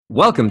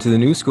Welcome to the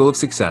New School of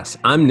Success.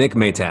 I'm Nick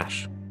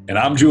Maytash. And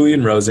I'm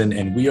Julian Rosen,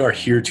 and we are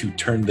here to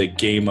turn the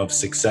game of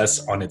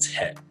success on its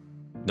head.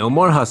 No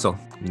more hustle,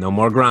 no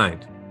more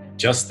grind.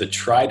 Just the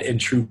tried and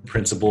true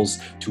principles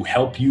to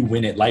help you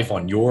win at life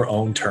on your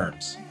own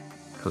terms.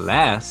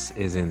 Class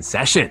is in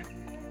session.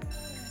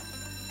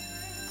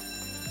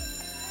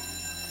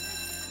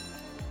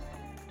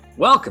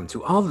 Welcome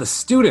to all the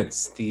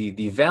students, the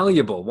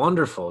valuable,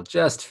 wonderful,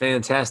 just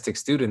fantastic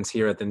students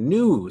here at the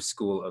New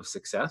School of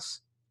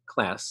Success.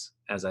 Class,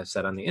 as I've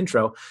said on the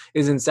intro,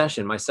 is in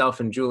session.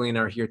 Myself and Julian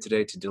are here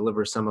today to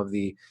deliver some of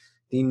the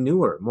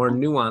newer, more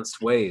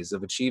nuanced ways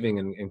of achieving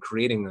and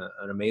creating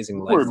an amazing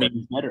life.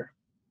 Better.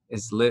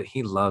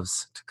 He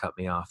loves to cut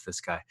me off,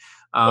 this guy.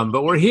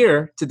 But we're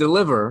here to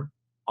deliver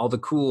all the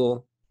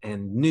cool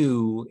and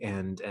new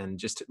and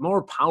just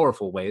more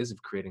powerful ways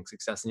of creating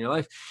success in your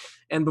life.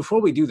 And before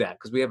we do that,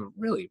 because we have a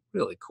really,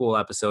 really cool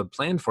episode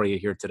planned for you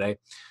here today,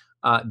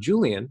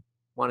 Julian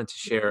wanted to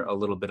share a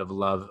little bit of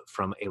love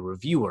from a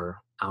reviewer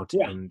out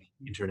in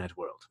the internet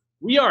world.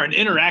 We are an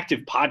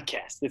interactive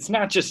podcast. It's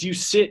not just you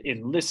sit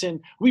and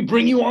listen. We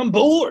bring you on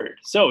board.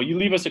 So you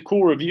leave us a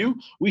cool review.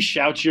 We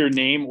shout your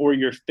name or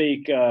your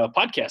fake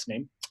podcast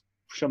name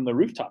from the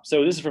rooftop.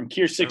 So this is from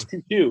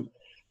Kier622.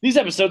 These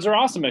episodes are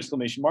awesome!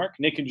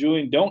 Nick and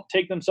Julian don't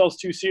take themselves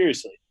too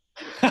seriously.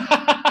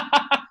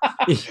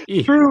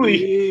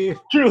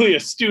 truly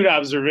astute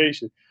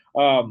observation.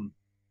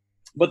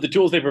 But the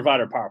tools they provide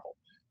are powerful.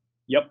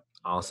 Yep.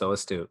 Also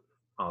astute.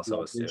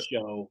 Also astute.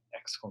 Show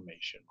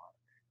exclamation mark.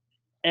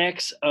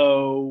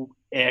 XOXO.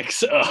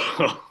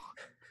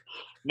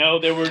 No,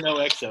 there were no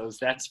XOs.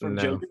 That's from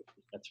Joe Dirt.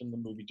 That's from the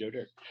movie Joe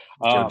Dirt.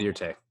 Joe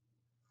Dirt.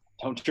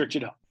 Don't church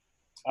it up.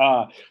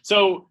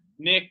 So,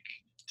 Nick,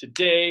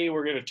 today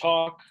we're going to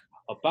talk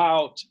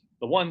about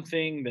the one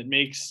thing that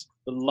makes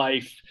the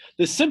life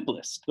the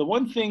simplest. The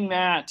one thing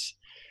that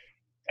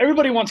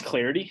everybody wants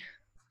clarity,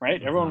 right?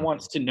 Mm-hmm. Everyone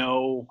wants to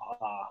know.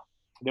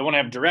 They want to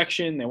have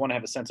direction. They want to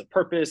have a sense of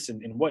purpose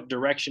and in what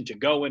direction to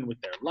go in with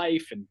their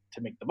life and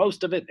to make the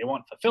most of it. They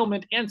want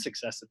fulfillment and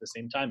success at the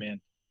same time. And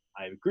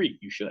I agree,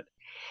 you should.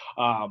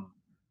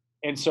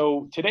 And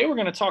so today we're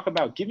going to talk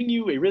about giving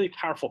you a really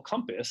powerful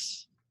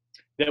compass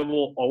that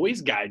will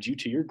always guide you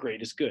to your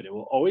greatest good. It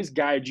will always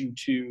guide you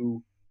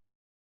to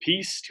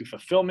peace, to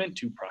fulfillment,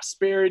 to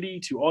prosperity,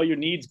 to all your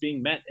needs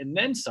being met, and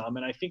then some.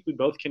 And I think we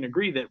both can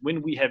agree that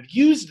when we have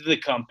used the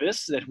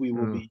compass that we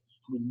will be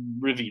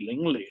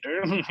revealing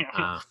later,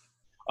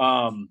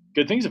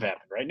 good things have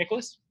happened, right,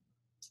 Nicholas?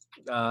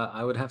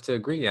 I would have to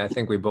agree. I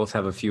think we both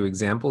have a few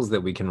examples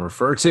that we can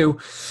refer to,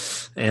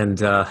 and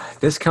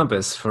this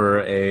compass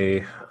for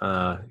a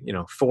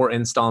 4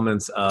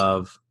 installments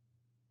of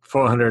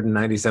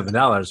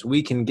 $497,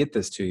 we can get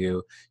this to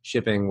you.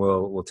 Shipping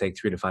will take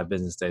 3 to 5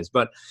 business days,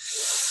 but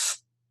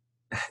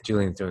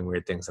Julian's doing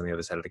weird things on the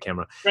other side of the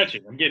camera.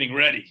 Stretching. I'm getting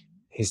ready.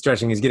 He's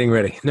stretching. He's getting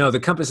ready. No, the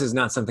compass is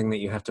not something that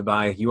you have to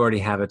buy. You already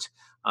have it.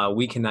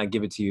 We cannot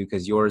give it to you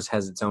because yours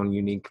has its own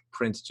unique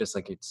print, just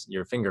like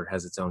your finger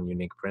has its own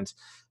unique print.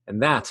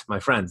 And that, my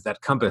friends, that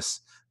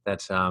compass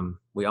that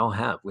we all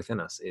have within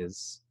us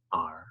is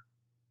our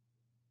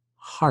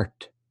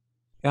heart.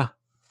 Yeah.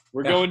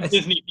 We're going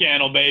Disney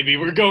Channel, baby.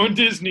 We're going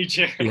Disney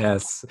Channel.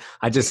 Yes.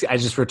 I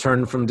just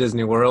returned from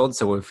Disney World,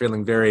 so we're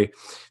feeling very,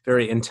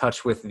 very in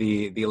touch with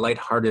the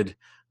lighthearted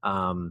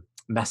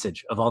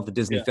message of all the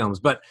Disney films,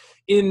 but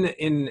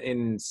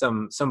in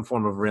some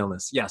form of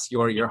realness. Yes,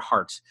 your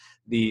heart,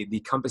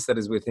 the compass that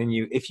is within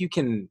you. If you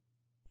can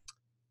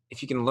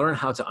learn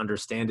how to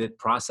understand it,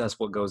 process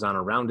what goes on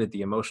around it,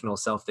 the emotional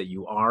self that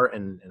you are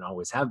and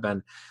always have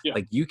been,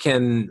 like you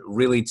can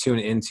really tune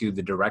into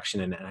the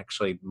direction and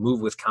actually move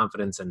with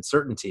confidence and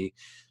certainty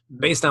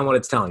based on what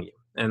it's telling you.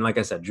 And like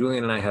I said,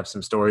 Julian and I have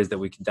some stories that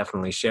we can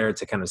definitely share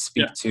to kind of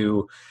speak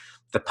to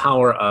the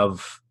power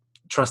of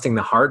trusting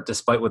the heart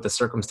despite what the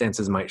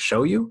circumstances might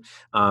show you.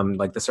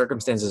 Like the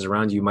circumstances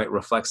around you might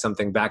reflect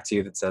something back to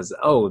you that says,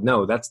 oh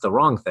no, that's the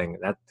wrong thing.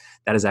 That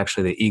is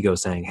actually the ego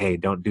saying, hey,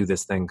 don't do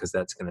this thing because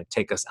that's going to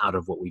take us out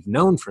of what we've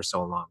known for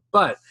so long.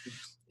 But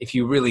if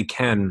you really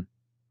can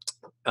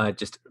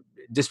just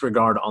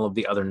disregard all of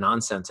the other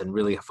nonsense and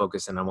really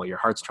focus in on what your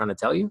heart's trying to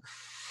tell you,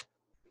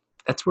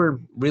 that's where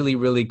really,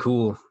 really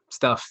cool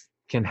stuff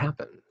can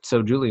happen.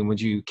 So Julian, would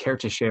you care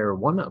to share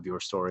one of your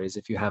stories?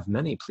 If you have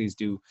many, please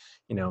do,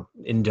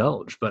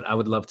 indulge. But I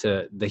would love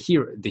to, the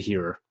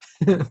hearer,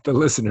 the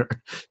listener,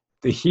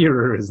 the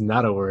hearer is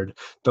not a word,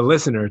 the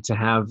listener, to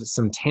have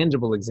some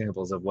tangible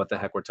examples of what the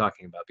heck we're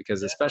talking about.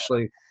 Because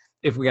especially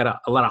if we got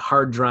a lot of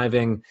hard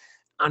driving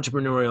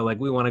entrepreneurial, like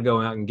we want to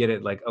go out and get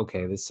it, like,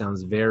 okay, this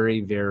sounds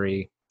very,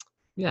 very,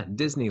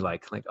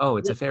 Disney-like, oh,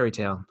 it's a fairy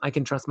tale. I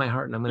can trust my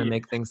heart and I'm going to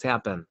make things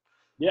happen.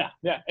 Yeah.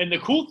 And the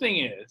cool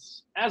thing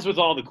is, as with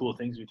all the cool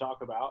things we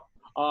talk about,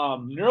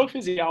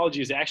 neurophysiology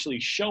is actually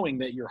showing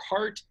that your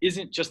heart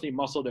isn't just a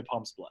muscle that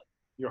pumps blood.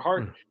 Your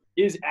heart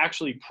is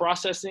actually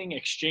processing,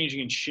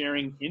 exchanging, and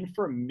sharing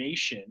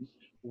information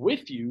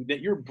with you that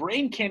your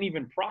brain can't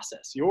even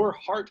process. Your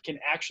heart can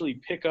actually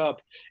pick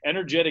up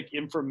energetic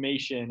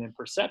information and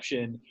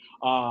perception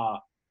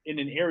in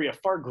an area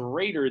far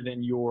greater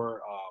than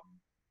your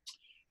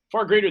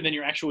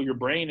actual, your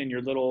brain and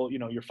your little,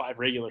 your 5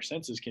 regular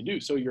senses can do.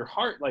 So your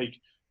heart, like,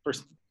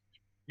 first,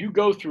 you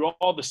go through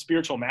all the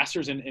spiritual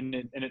masters, and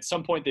at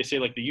some point they say,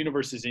 like, the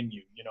universe is in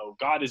you,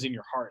 God is in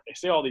your heart. They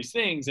say all these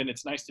things, and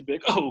it's nice to be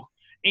like, oh,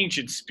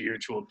 ancient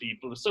spiritual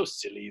people are so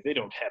silly. They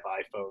don't have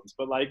iPhones.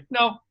 But, like,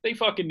 no, they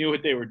fucking knew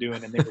what they were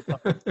doing, and they were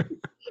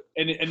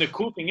and the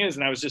cool thing is,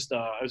 and I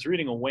was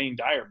reading a Wayne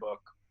Dyer book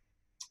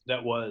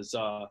that was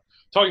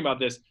talking about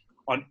this.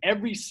 On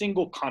every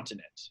single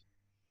continent,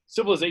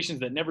 civilizations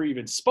that never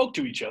even spoke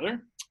to each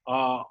other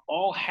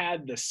all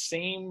had the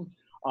same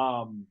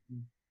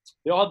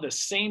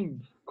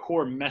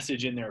core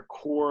message in their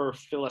core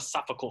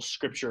philosophical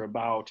scripture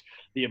about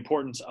the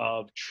importance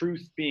of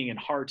truth being in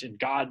heart and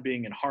God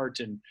being in heart.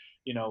 And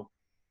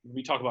when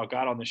we talk about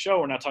God on the show,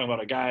 we're not talking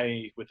about a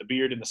guy with a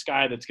beard in the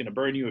sky that's going to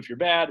burn you if you're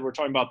bad. We're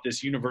talking about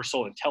this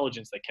universal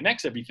intelligence that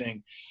connects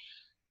everything,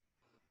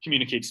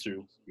 communicates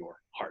through your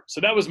heart.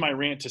 So that was my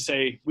rant, to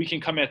say we can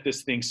come at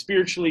this thing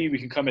spiritually, we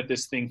can come at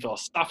this thing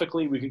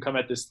philosophically, we can come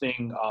at this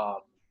thing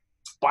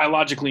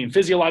biologically and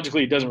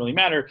physiologically. It doesn't really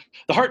matter.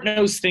 The heart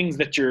knows things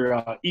that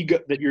your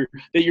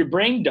your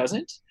brain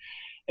doesn't,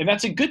 and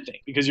that's a good thing,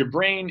 because your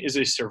brain is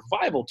a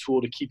survival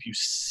tool to keep you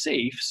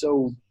safe.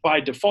 So by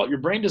default, your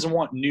brain doesn't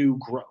want new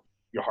growth.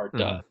 Your heart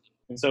does,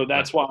 and so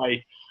that's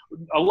why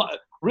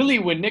really,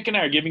 when Nick and I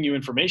are giving you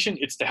information,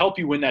 it's to help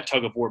you win that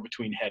tug of war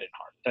between head and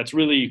heart. That's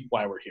really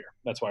why we're here.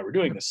 That's why we're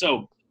doing this.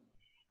 So,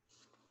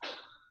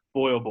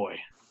 boy, oh boy,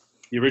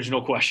 the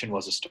original question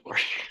was a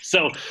story.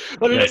 So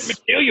let me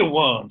tell you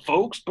one,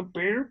 folks.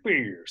 Prepare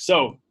beer.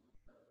 So,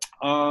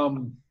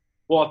 so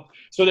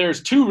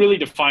there's 2 really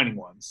defining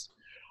ones.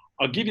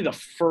 I'll give you the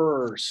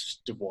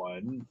first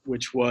one,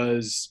 which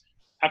was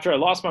after I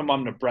lost my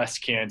mom to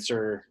breast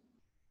cancer.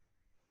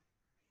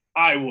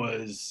 I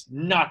was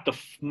not the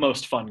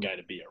most fun guy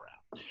to be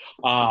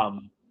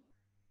around.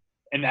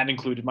 And that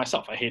included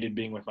myself. I hated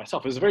being with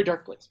myself. It was a very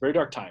dark place, very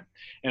dark time.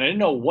 And I didn't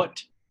know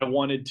what I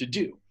wanted to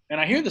do.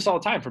 And I hear this all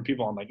the time from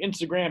people on, like,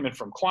 Instagram and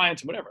from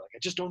clients and whatever. Like, I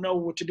just don't know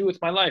what to do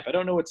with my life. I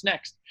don't know what's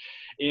next.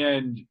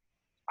 And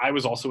I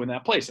was also in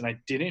that place, and I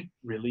didn't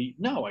really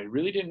know. I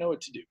really didn't know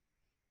what to do.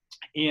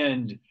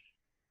 And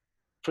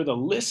for the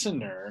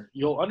listener,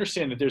 you'll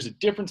understand that there's a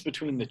difference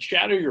between the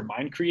chatter your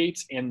mind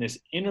creates and this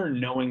inner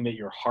knowing that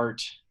your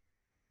heart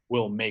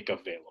will make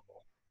available.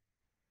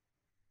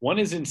 One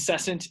is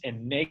incessant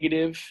and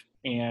negative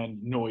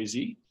and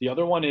noisy. The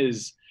other one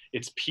is,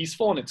 it's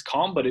peaceful and it's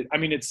calm, but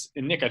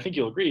and Nick, I think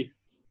you'll agree,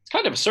 it's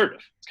kind of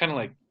assertive. It's kind of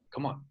like,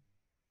 come on,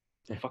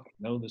 I fucking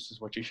know this is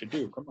what you should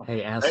do. Come on.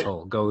 Hey,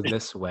 asshole, go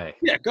this way.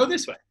 Yeah, go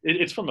this way.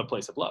 It's from a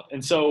place of love.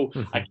 And so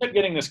I kept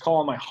getting this call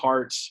in my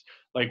heart.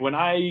 Like,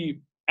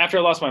 after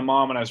I lost my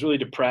mom and I was really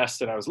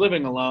depressed and I was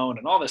living alone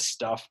and all this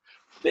stuff,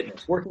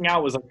 fitness, working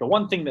out was like the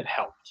one thing that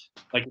helped.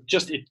 Like,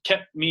 it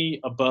kept me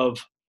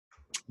above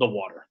the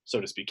water,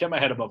 so to speak, kept my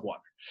head above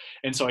water.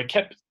 And so I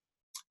kept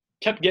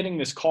getting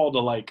this call to,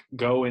 like,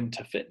 go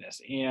into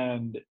fitness.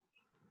 And,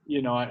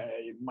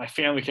 my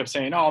family kept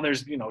saying, oh,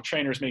 there's,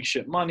 trainers make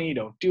shit money.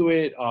 Don't do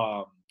it.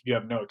 You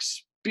have no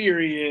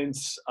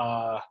experience.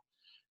 I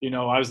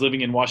was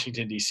living in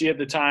Washington, D.C. at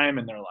the time,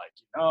 and they're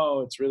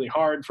like, it's really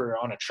hard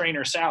on a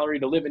trainer salary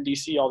to live in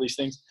D.C., all these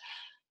things.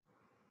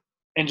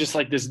 And just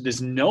like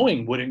this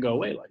knowing wouldn't go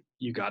away. Like,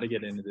 you got to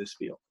get into this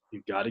field.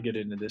 You got to get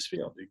into this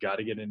field. You got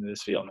to get into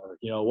this field. And I'm like,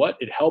 you know what?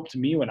 It helped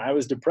me when I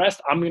was depressed.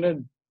 I'm going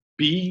to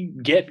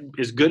get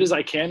as good as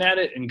I can at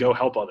it and go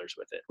help others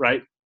with it.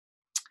 Right.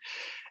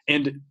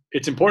 And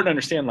it's important to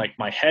understand, like,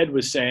 my head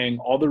was saying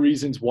all the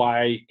reasons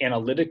why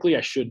analytically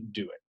I shouldn't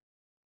do it.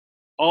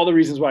 All the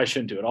reasons why I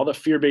shouldn't do it, all the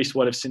fear-based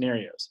what-if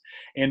scenarios.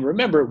 And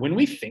remember, when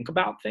we think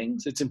about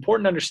things, it's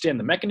important to understand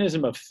the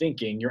mechanism of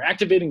thinking. You're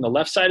activating the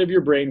left side of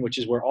your brain, which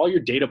is where all your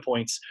data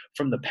points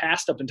from the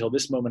past up until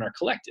this moment are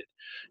collected.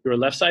 Your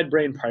left side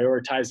brain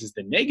prioritizes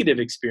the negative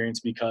experience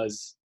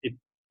because it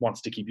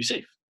wants to keep you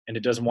safe, and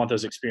it doesn't want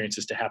those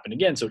experiences to happen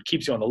again. So it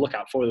keeps you on the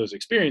lookout for those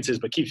experiences,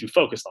 but keeps you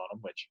focused on them,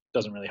 which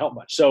doesn't really help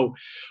much. So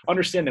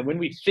understand that when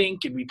we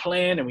think and we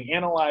plan and we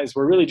analyze,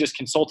 we're really just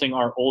consulting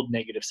our old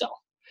negative self.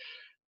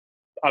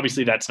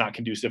 Obviously, that's not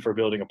conducive for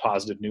building a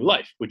positive new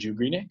life. Would you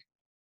agree, Nick?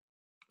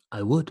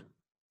 I would.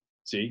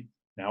 See,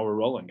 now we're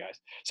rolling, guys.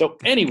 So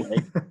anyway,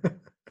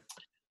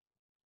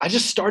 I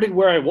just started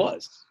where I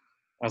was.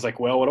 I was like,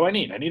 well, what do I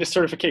need? I need a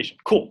certification.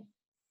 Cool.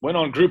 Went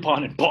on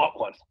Groupon and bought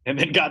one, and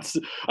then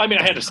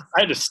I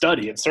had to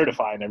study and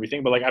certify and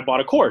everything, but, like, I bought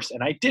a course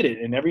and I did it.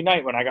 And every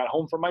night when I got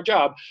home from my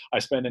job, I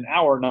spent an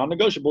hour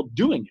non-negotiable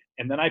doing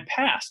it. And then I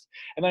passed.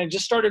 And then I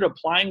just started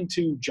applying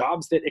to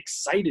jobs that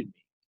excited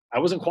me. I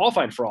wasn't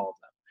qualified for all of them.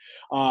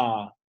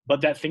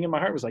 But that thing in my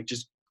heart was like,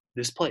 just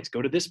this place,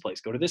 go to this place,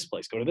 go to this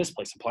place, go to this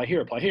place, apply here,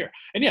 apply here.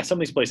 And yeah, some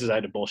of these places I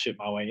had to bullshit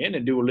my way in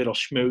and do a little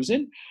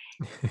schmoozing.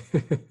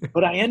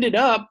 But I ended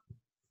up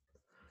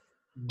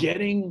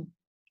getting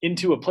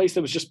into a place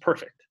that was just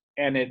perfect.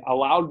 And it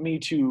allowed me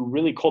to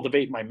really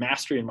cultivate my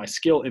mastery and my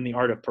skill in the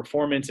art of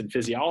performance and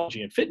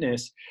physiology and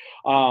fitness.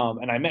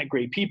 And I met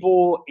great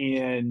people,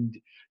 and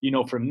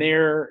from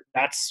there,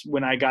 that's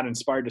when I got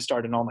inspired to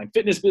start an online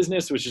fitness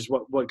business, which is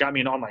what got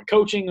me in online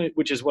coaching,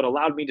 which is what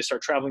allowed me to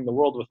start traveling the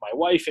world with my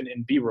wife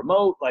and be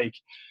remote. Like,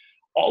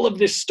 all of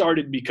this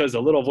started because a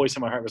little voice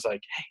in my heart was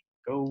like, hey,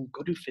 go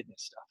do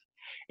fitness stuff.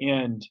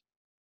 And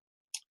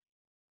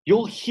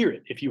you'll hear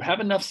it. If you have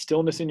enough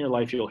stillness in your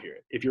life, you'll hear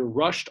it. If you're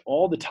rushed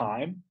all the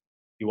time,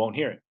 you won't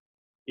hear it.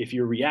 If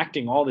you're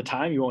reacting all the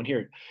time, you won't hear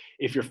it.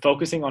 If you're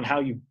focusing on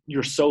how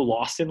you're so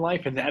lost in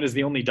life and that is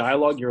the only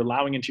dialogue you're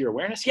allowing into your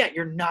awareness, yeah,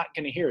 you're not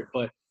going to hear it.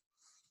 But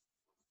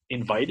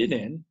invite it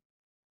in,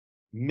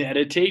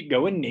 meditate,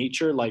 go in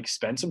nature, like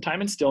spend some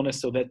time in stillness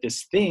so that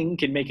this thing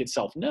can make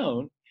itself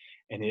known,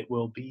 and it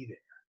will be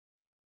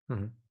there.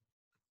 Mm-hmm.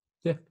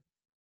 Yeah.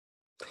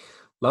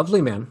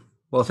 Lovely, man.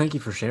 Well, thank you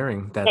for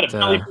sharing that. Got a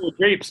belly full of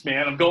grapes,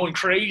 man. I'm going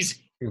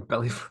crazy. Your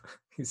belly,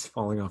 he's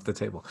falling off the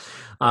table.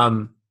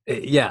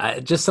 Yeah,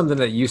 just something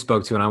that you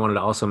spoke to, and I wanted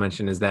to also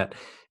mention is that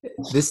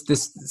this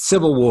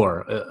civil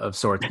war of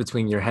sorts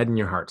between your head and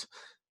your heart.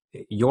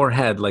 Your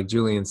head, like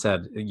Julian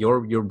said,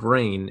 your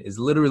brain is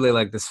literally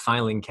like this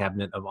filing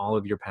cabinet of all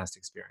of your past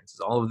experiences,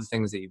 all of the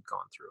things that you've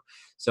gone through.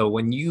 So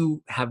when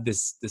you have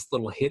this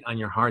little hit on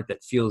your heart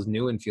that feels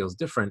new and feels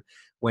different,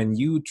 when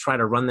you try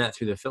to run that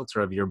through the filter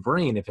of your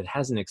brain, if it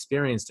hasn't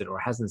experienced it or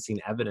hasn't seen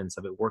evidence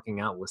of it working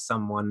out with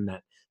someone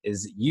that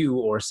is you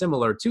or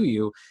similar to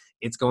you,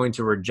 it's going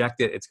to reject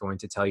it. It's going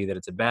to tell you that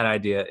it's a bad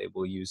idea. It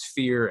will use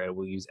fear. It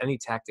will use any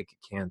tactic it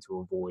can to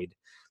avoid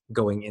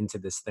going into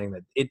this thing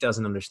that it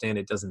doesn't understand,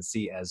 it doesn't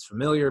see as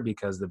familiar,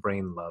 because the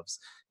brain loves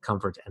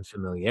comfort and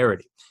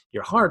familiarity.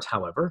 Your heart,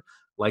 however,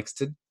 likes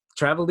to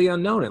travel the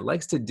unknown. It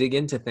likes to dig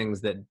into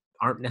things that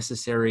aren't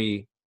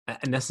necessarily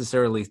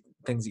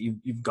things that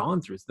you've gone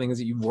through, things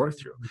that you've worked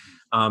through.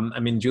 I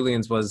mean,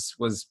 Julian's was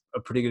a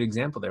pretty good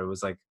example there. It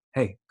was like,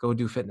 hey, go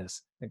do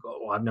fitness. Like, oh,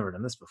 well, I've never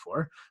done this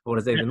before. What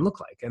does that even look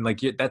like? And like,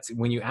 that's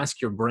when you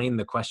ask your brain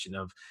the question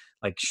of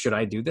like, should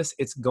I do this?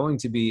 It's going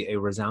to be a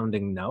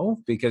resounding no,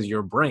 because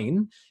your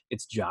brain,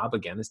 its job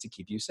again is to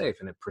keep you safe,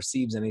 and it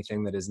perceives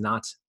anything that is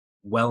not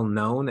well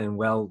known and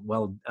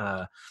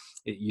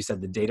you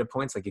said the data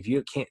points. Like if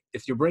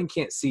your brain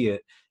can't see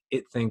it,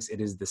 it thinks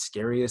it is the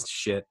scariest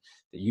shit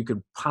that you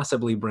could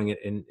possibly bring it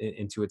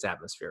into its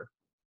atmosphere.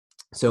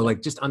 So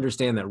like, just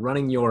understand that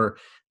running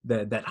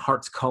that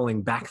heart's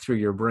calling back through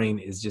your brain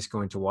is just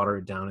going to water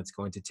it down. It's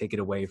going to take it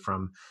away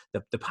from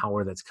the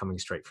power that's coming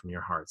straight from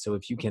your heart. So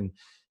if you can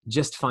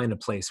just find a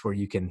place where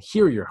you can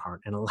hear your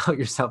heart and allow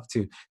yourself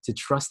to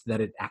trust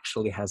that it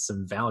actually has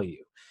some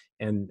value.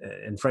 And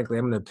frankly,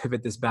 I'm going to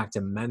pivot this back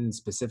to men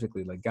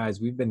specifically. Like,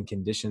 guys, we've been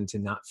conditioned to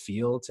not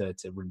feel, to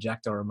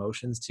reject our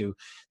emotions, to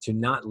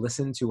not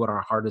listen to what our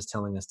heart is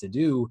telling us to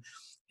do.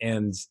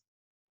 And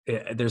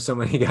there's so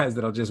many guys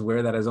that'll just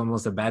wear that as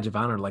almost a badge of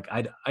honor. Like,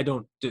 I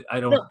don't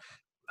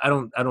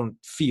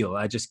feel,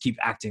 I just keep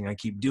acting, I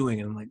keep doing.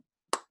 And I'm like,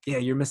 yeah,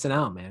 you're missing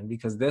out, man,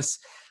 because this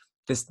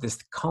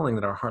calling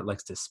that our heart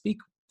likes to speak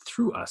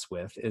through us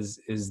with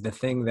is the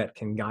thing that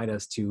can guide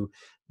us to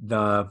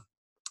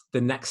the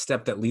next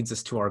step that leads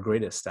us to our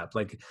greatest step.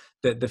 Like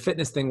the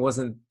fitness thing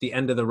wasn't the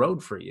end of the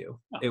road for you.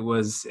 No. It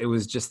was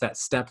just that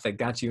step that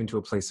got you into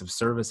a place of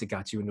service. It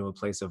got you into a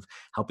place of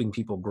helping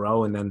people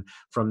grow. And then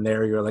from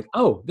there, you're like,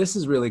 oh, this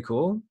is really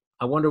cool.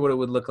 I wonder what it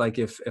would look like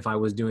if I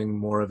was doing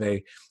more of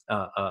a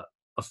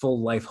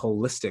full life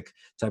holistic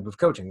type of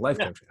coaching,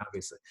 coaching,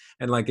 obviously.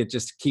 And like, it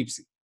just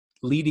keeps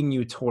leading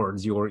you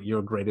towards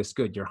your greatest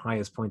good, your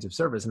highest point of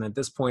service. And at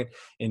this point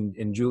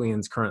in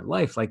Julian's current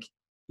life, like,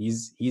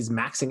 he's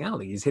maxing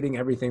out. He's hitting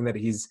everything that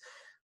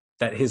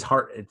his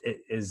heart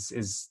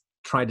is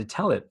tried to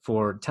tell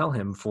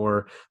him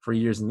for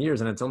years and years.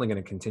 And it's only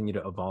going to continue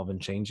to evolve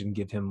and change and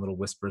give him little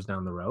whispers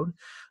down the road.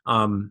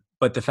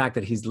 But the fact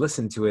that he's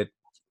listened to it,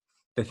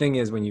 the thing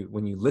is, when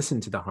you listen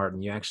to the heart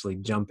and you actually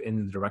jump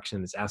in the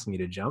direction it's asking you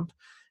to jump,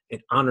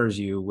 it honors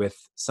you with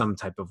some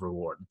type of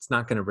reward. It's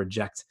not going to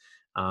reject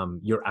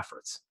your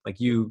efforts.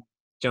 Like, you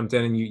jumped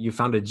in and you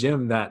found a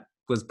gym that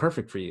was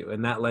perfect for you,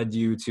 and that led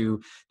you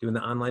to doing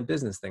the online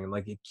business thing. And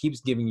like, it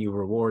keeps giving you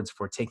rewards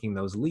for taking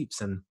those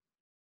leaps. And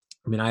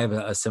I mean, I have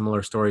a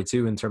similar story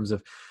too, in terms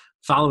of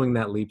following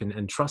that leap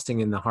and trusting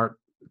in the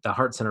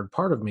heart-centered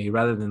part of me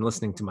rather than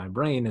listening to my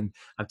brain. And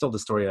I've told the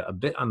story a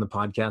bit on the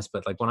podcast,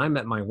 but like, when I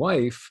met my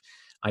wife,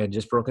 I had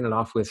just broken it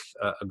off with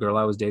a girl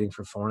I was dating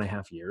for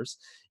 4.5 years.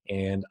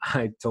 And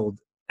I told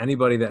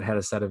anybody that had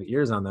a set of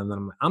ears on them that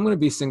I'm going to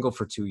be single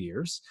for 2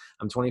 years.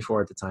 I'm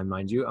 24 at the time,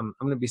 mind you. I'm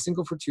going to be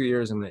single for 2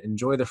 years. I'm going to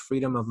enjoy the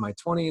freedom of my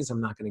 20s. I'm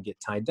not going to get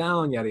tied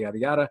down, yada, yada,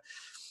 yada.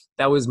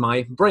 That was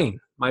my brain.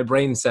 My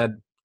brain said,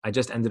 I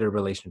just ended a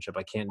relationship.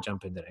 I can't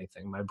jump into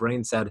anything. My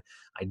brain said,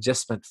 I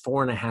just spent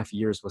 4.5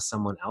 years with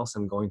someone else.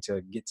 I'm going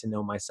to get to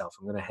know myself.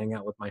 I'm going to hang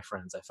out with my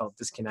friends. I felt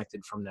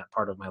disconnected from that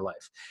part of my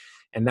life.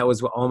 And that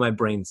was what all my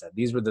brain said.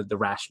 These were the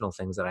rational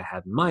things that I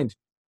had in mind.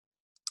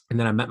 And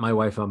then I met my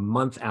wife a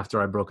month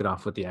after I broke it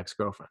off with the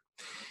ex-girlfriend.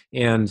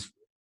 And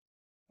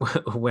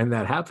when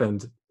that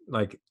happened,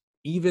 like,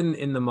 even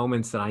in the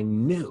moments that I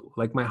knew,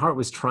 like, my heart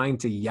was trying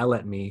to yell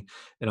at me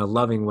in a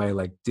loving way,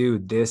 like,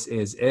 dude, this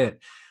is it.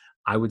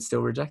 I would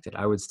still reject it.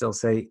 I would still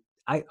say,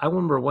 I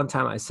remember one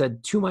time I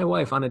said to my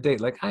wife on a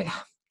date, like, I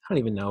don't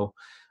even know,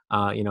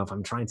 if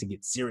I'm trying to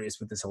get serious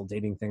with this whole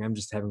dating thing, I'm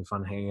just having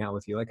fun hanging out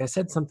with you. Like I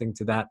said something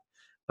to that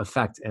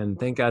effect, and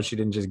thank God she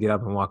didn't just get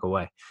up and walk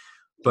away.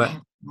 But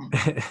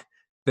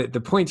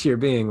the point here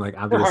being, like,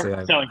 Her heart obviously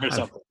was telling her I've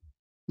something.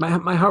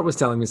 my heart was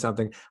telling me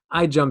something.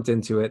 I jumped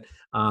into it.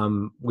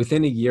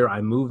 Within a year,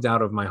 I moved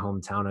out of my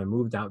hometown. I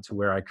moved out to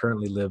where I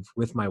currently live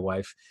with my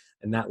wife,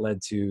 and that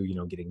led to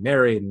getting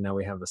married. And now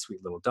we have a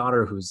sweet little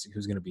daughter who's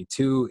going to be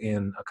 2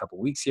 in a couple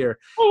weeks here,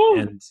 Woo!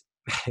 and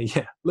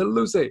yeah, little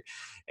Lucy.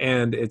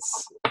 And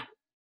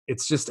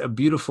it's just a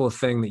beautiful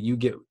thing that you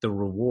get the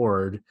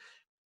reward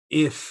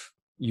if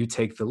you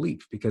take the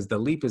leap, because the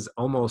leap is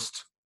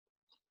almost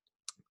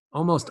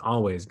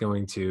always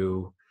going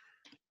to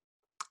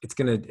it's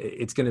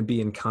going to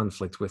be in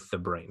conflict with the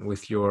brain,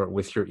 with your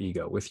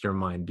ego, with your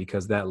mind,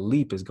 because that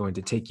leap is going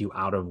to take you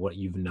out of what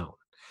you've known.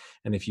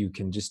 And if you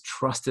can just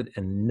trust it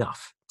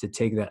enough to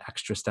take that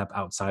extra step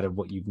outside of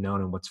what you've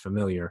known and what's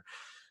familiar,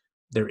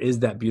 there is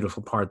that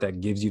beautiful part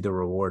that gives you the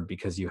reward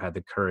because you had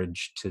the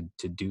courage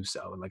to do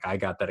so. Like, I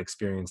got that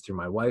experience through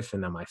my wife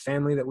and then my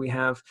family that we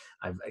have.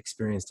 I've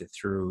experienced it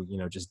through,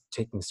 just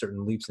taking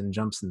certain leaps and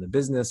jumps in the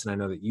business. And I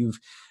know that you've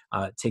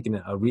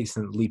taken a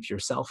recent leap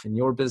yourself in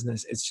your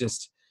business. It's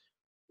just,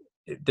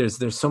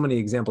 there's so many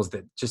examples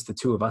that just the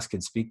two of us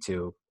could speak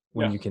to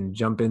when Yeah. you can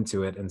jump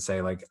into it and say,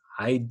 like,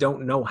 I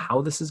don't know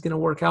how this is going to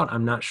work out.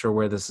 I'm not sure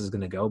where this is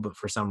going to go, but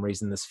for some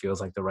reason this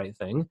feels like the right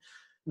thing.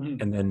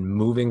 Mhm. And then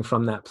moving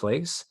from that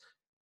place,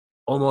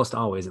 almost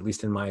always, at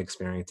least in my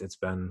experience, it's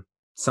been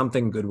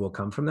something good will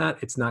come from that.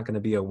 It's not going to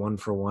be a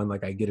 1-for-1,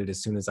 like I get it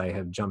as soon as I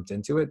have jumped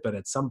into it, but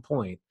at some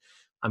point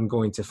I'm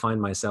going to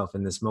find myself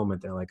in this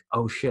moment. They're like,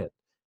 oh shit,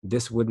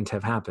 this wouldn't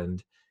have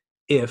happened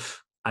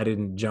if I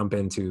didn't jump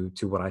into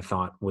what I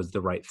thought was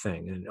the right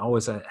thing. And it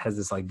always has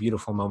this like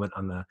beautiful moment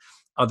on the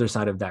other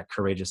side of that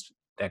courageous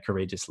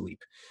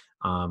leap.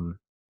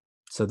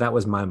 So that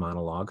was my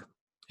monologue,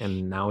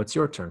 and now it's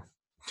your turn.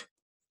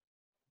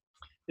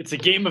 It's a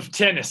game of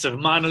tennis of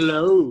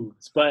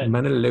monologues, but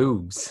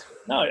Monologues.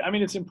 no, I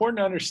mean, it's important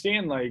to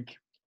understand, like,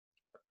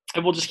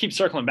 and we'll just keep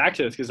circling back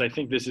to this because I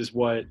think this is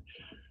what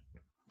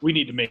we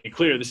need to make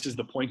clear. This is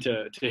the point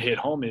to hit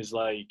home, is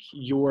like,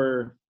 we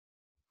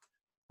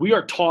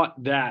are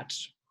taught that,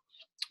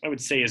 I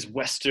would say, as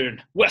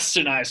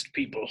westernized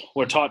people,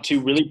 we're taught to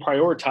really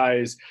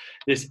prioritize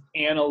this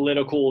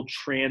analytical,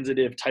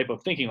 transitive type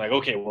of thinking. Like,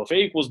 okay, well, if A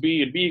equals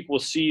B and B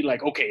equals C,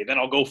 like, okay, then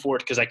I'll go for it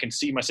because I can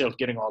see myself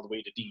getting all the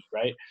way to D,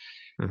 right?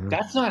 Mm-hmm.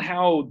 That's not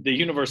how the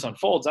universe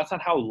unfolds. That's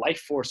not how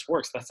life force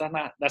works. That's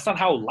not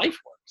how life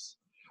works,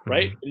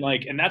 right?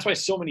 Mm-hmm. And that's why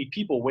so many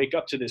people wake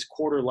up to this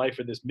quarter life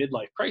or this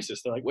midlife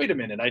crisis. They're like, wait a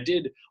minute, I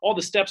did all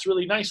the steps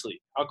really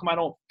nicely. How come I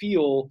don't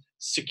feel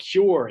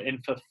secure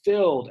and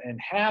fulfilled and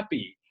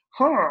happy?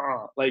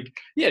 Like,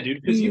 yeah,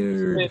 dude, because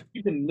you've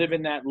been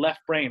living that left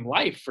brain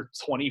life for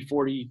 20,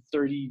 40,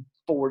 30,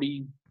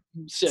 40,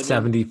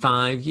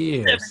 75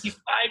 years. 75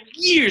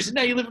 years, and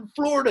now you live in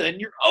Florida and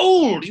you're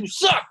old. You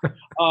suck.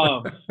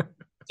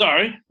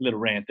 Sorry, little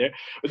rant there.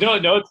 But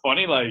no, it's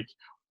funny. Like,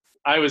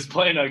 I was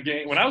playing a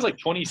game when I was like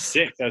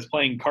 26. I was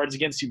playing Cards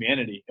Against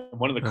Humanity, and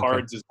one of the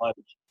cards is like,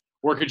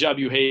 work a job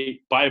you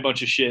hate, buy a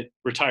bunch of shit,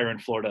 retire in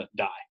Florida,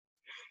 die.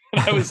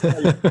 And I was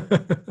like,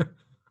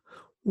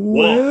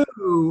 whoa.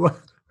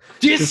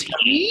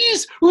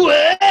 Dis-ease?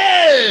 Whoa!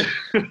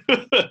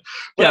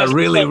 Yeah,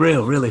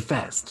 really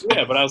fast.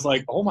 Yeah, but I was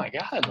like, oh my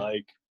God,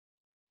 like,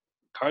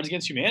 Cards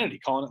Against Humanity,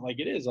 calling it like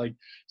it is. Like,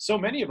 so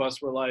many of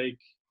us were like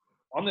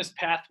on this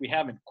path we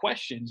haven't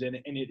questioned, and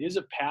it is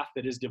a path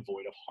that is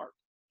devoid of heart.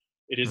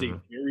 It is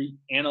a very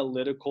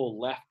analytical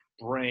left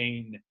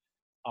brain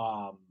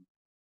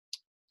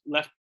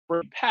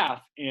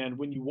path. And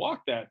when you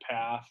walk that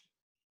path,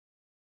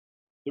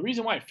 the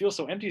reason why it feels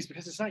so empty is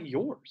because it's not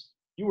yours.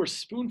 You were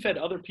spoon-fed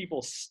other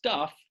people's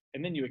stuff,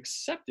 and then you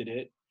accepted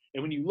it.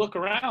 And when you look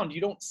around, you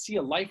don't see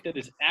a life that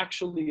is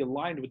actually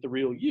aligned with the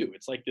real you.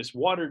 It's like this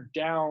watered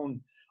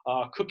down,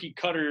 cookie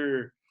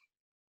cutter,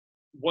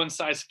 one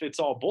size fits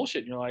all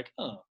bullshit. And you're like,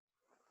 I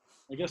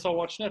guess I'll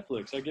watch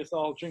Netflix. I guess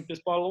I'll drink this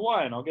bottle of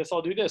wine. I guess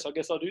I'll do this. I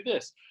guess I'll do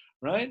this.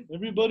 Right?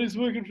 Everybody's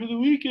working for the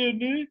weekend,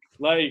 Nick.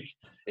 Like,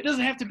 it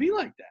doesn't have to be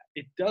like that.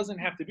 It doesn't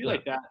have to be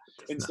like that.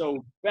 And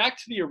so back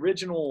to the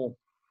original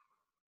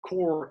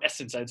core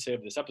essence, I'd say,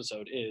 of this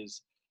episode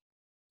is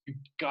you've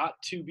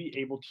got to be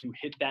able to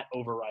hit that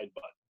override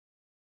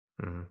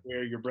button,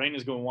 where your brain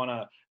is going to want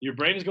to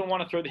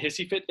throw the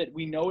hissy fit that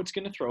we know it's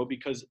going to throw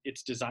because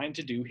it's designed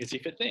to do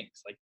hissy fit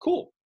things. Like,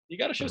 cool, you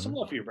got to show some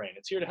love for your brain.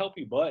 It's here to help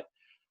you, but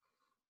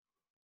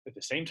at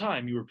the same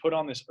time, you were put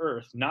on this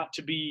earth not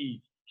to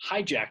be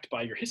hijacked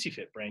by your hissy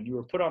fit brain. You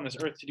were put on this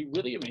earth to do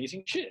really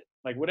amazing shit.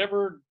 Like,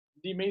 whatever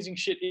the amazing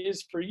shit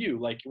is for you,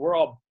 like, we're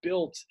all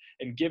built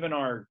and given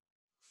our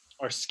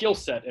skill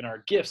set and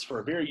our gifts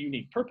for a very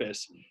unique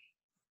purpose.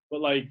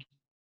 But like,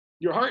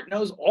 your heart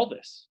knows all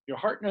this. Your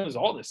heart knows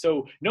all this.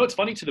 So, it's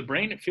funny, to the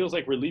brain, it feels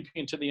like we're leaping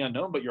into the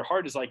unknown, but your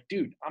heart is like,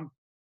 dude,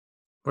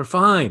 We're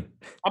fine.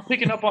 I'm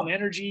picking up on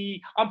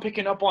energy. I'm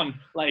picking up on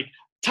like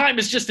time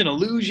is just an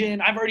illusion.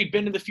 I've already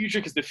been to the future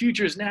because the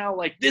future is now.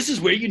 Like, this is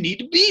where you need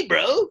to be,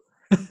 bro.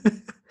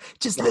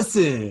 Just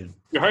listen.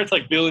 Your heart's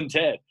like Bill and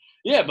Ted.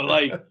 Yeah, but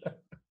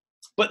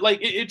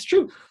it's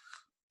true.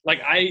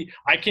 Like I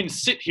can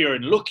sit here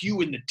and look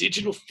you in the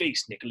digital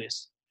face,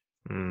 Nicholas.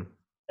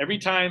 Every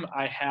time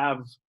I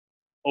have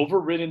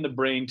overridden the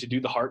brain to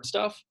do the heart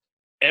stuff,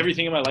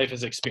 everything in my life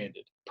has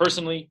expanded.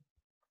 Personally,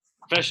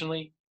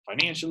 professionally,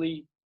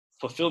 financially,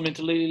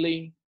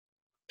 fulfillmentally,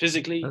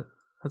 physically.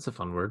 That's a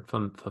fun word.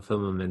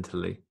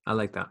 Fulfillmentally. I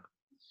like that.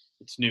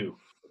 It's new.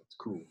 It's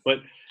cool. But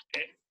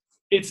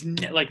it's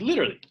like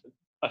literally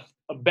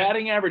a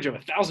batting average of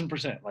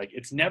 1,000%. Like,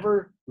 it's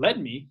never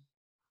led me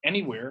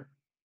anywhere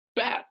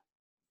bad.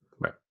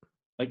 Right.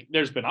 Like,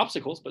 there's been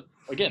obstacles, but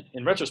again,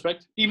 in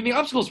retrospect, even the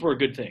obstacles were a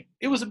good thing.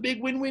 It was a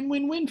big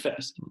win-win-win-win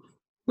fest.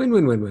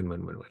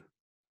 Win-win-win-win-win-win-win.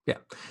 Yeah.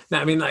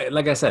 Now, I mean,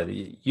 like I said,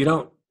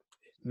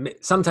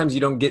 sometimes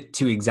you don't get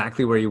to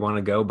exactly where you want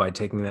to go by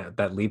taking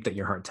that leap that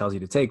your heart tells you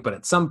to take. But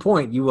at some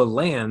point you will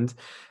land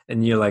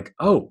and you're like,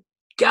 oh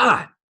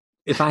God,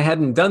 if I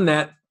hadn't done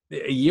that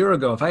a year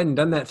ago, if I hadn't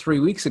done that 3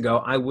 weeks ago,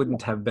 I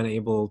wouldn't have been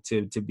able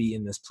to be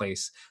in this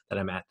place that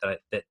I'm at,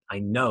 that I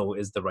know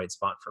is the right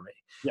spot for me.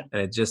 Yeah.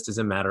 And it just is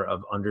a matter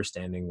of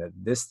understanding that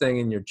this thing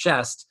in your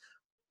chest,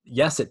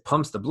 yes, it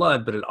pumps the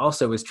blood, but it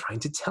also is trying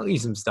to tell you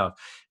some stuff.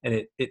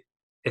 And it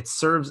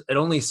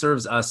only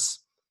serves us,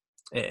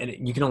 and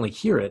you can only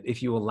hear it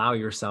if you allow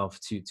yourself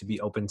to be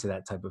open to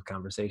that type of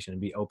conversation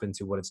and be open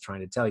to what it's trying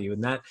to tell you.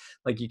 And that,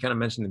 like you kind of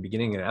mentioned in the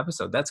beginning of the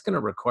episode, that's going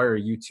to require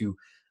you to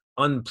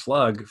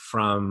unplug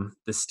from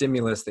the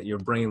stimulus that your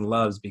brain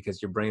loves,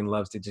 because your brain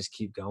loves to just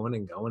keep going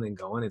and going and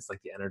going. It's like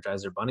the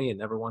Energizer Bunny. It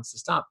never wants to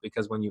stop,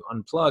 because when you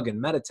unplug and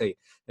meditate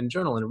and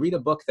journal and read a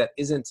book that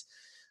isn't,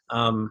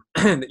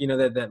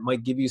 that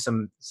might give you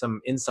some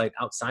insight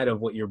outside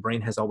of what your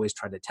brain has always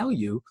tried to tell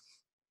you,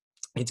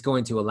 it's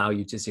going to allow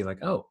you to see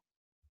like, oh,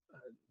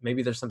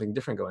 maybe there's something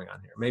different going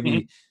on here.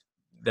 Maybe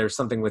there's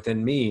something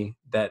within me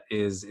that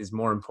is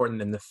more important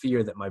than the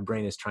fear that my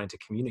brain is trying to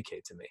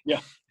communicate to me. Yeah.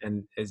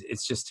 And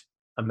it's just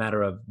a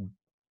matter of,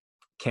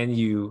 can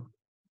you,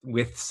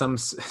 with some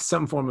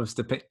form of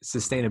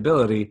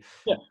sustainability,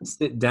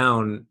 sit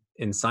down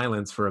in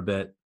silence for a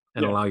bit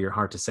and allow your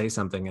heart to say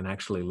something and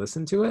actually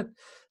listen to it.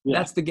 Yeah.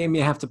 That's the game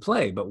you have to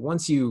play. But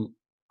once you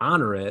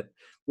honor it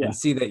and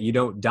see that you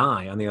don't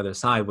die on the other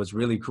side, what's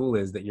really cool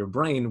is that your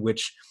brain,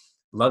 which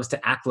loves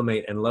to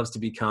acclimate and loves to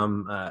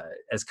become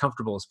as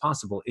comfortable as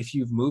possible, if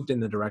you've moved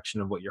in the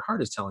direction of what your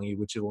heart is telling you,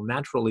 which it will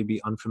naturally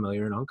be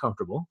unfamiliar and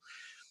uncomfortable,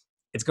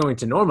 it's going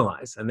to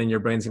normalize. And then your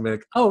brain's gonna be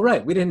like, oh,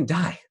 right, we didn't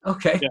die.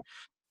 Okay,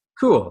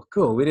 cool,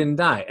 we didn't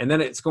die. And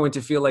then it's going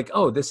to feel like,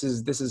 oh, this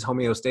is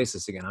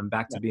homeostasis again. I'm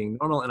back to being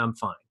normal and I'm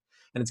fine.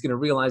 And it's going to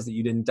realize that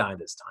you didn't die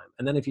this time.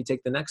 And then if you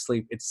take the next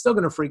sleep, it's still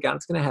going to freak out.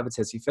 It's going to have its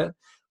hissy fit,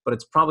 but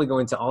it's probably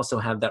going to also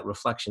have that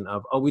reflection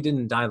of, oh, we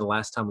didn't die the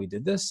last time we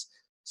did this,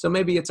 so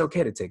maybe it's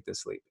okay to take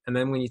this sleep. And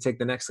then when you take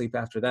the next sleep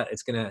after that,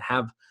 it's going to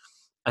have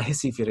a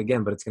hissy fit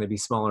again, but it's going to be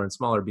smaller and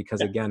smaller,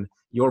 because again,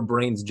 your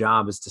brain's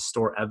job is to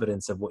store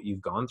evidence of what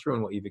you've gone through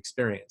and what you've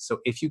experienced. So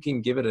if you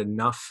can give it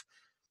enough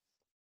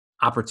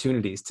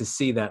opportunities to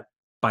see that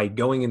by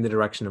going in the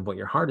direction of what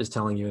your heart is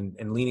telling you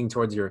and leaning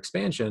towards your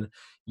expansion,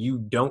 you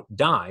don't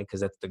die, because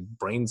that's the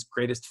brain's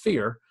greatest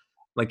fear.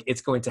 Like,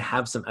 it's going to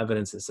have some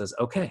evidence that says,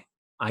 okay,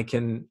 I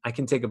can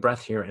take a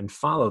breath here and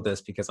follow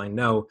this, because I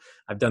know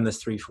I've done this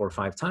 3, 4,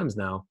 5 times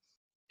now,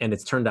 and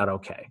it's turned out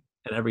okay.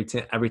 And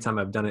every time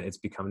I've done it, it's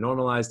become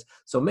normalized.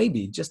 So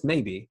maybe, just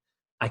maybe,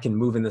 I can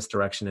move in this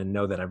direction and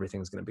know that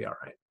everything's going to be all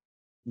right.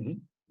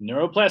 Mm-hmm.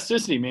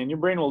 Neuroplasticity, man. Your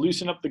brain will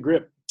loosen up the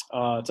grip.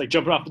 It's like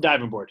jumping off the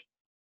diving board.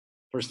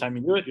 First time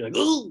you do it, you're like,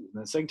 ooh. And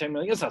then the second time,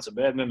 you're like, that's not so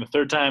bad. And then the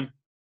third time,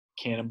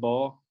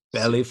 cannonball.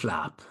 Belly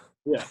flop.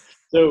 Yeah.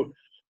 So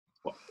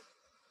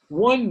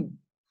one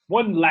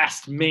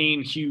last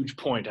main huge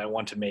point I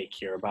want to make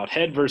here about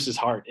head versus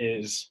heart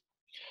is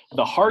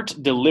the heart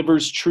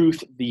delivers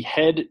truth, the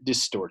head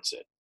distorts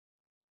it.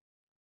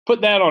 Put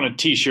that on a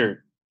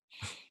t-shirt.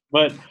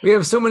 But we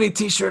have so many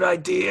t-shirt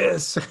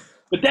ideas.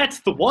 But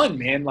that's the one,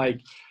 man. Like,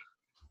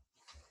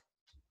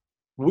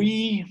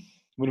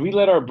 when we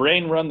let our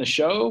brain run the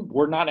show,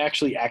 we're not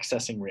actually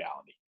accessing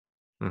reality.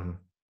 Mm-hmm.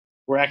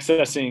 We're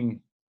accessing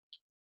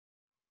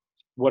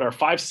what our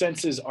 5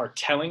 senses are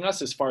telling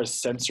us as far as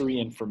sensory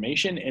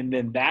information, and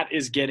then that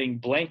is getting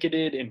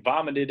blanketed and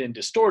vomited and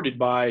distorted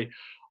by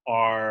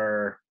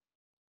our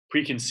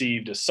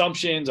preconceived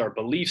assumptions, our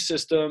belief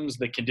systems,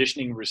 the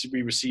conditioning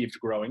we received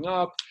growing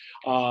up,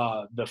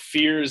 the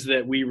fears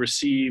that we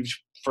received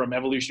from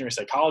evolutionary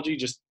psychology,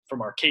 just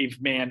from our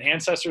caveman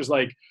ancestors.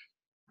 Like,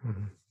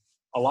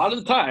 a lot of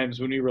the times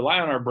when we rely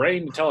on our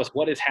brain to tell us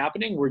what is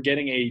happening, we're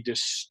getting a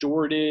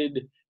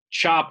distorted,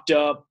 chopped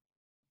up,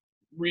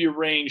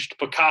 rearranged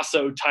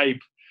Picasso type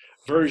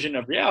version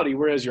of reality,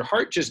 whereas your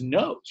heart just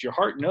knows. Your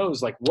heart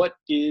knows, like, what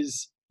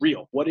is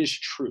real, what is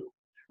true,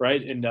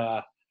 right? And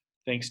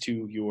thanks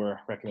to your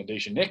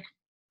recommendation, Nick,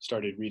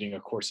 started reading A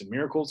Course in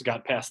Miracles,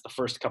 got past the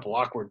first couple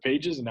awkward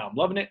pages, and now I'm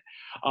loving it.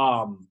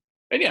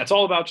 And yeah, it's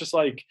all about just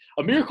like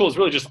a miracle is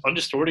really just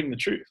undistorting the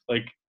truth.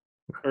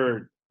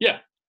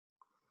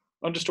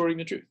 Undistorting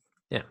the truth.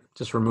 Yeah,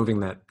 just removing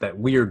that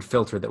weird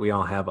filter that we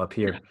all have up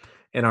here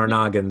in our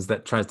noggins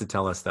that tries to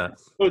tell us that.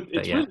 So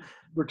it's really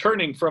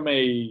returning from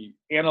a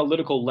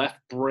analytical left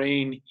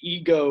brain,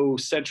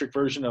 egocentric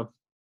version of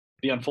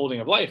the unfolding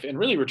of life, and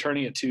really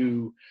returning it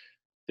to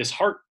this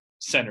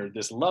heart-centered,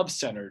 this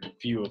love-centered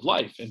view of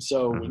life. And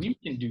so when you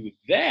can do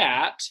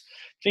that,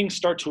 things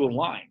start to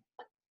align.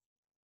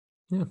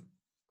 Yeah,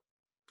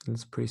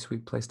 it's a pretty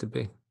sweet place to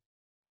be.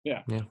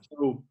 Yeah.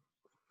 So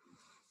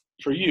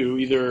for you,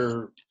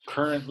 either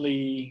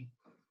currently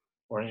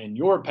or in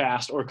your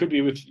past, or it could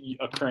be with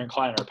a current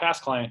client or a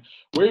past client,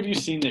 where have you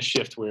seen this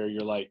shift where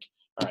you're like,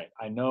 all right,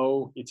 I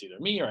know it's either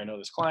me or I know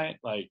this client,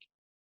 like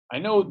I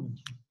know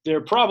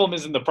their problem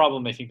isn't the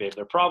problem they think they have.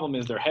 Their problem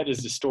is their head is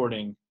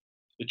distorting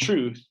the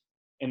truth,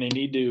 and they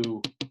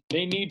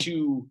need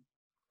to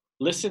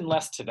listen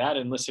less to that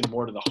and listen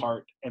more to the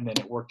heart, and then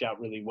it worked out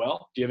really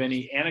well. Do you have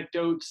any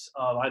anecdotes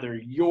of either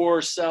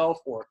yourself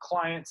or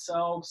client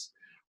selves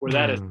where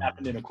that has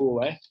happened in a cool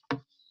way?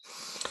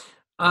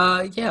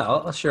 Yeah,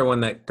 I'll share one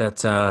that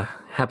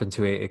happened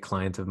to a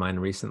client of mine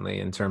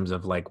recently in terms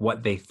of like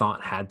what they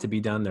thought had to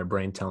be done. Their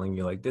brain telling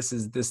you like, this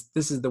is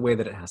the way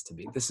that it has to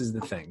be. This is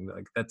the thing.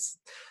 Like that's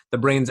the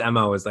brain's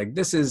MO is like,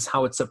 this is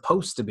how it's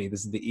supposed to be.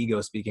 This is the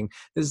ego speaking.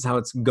 This is how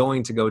it's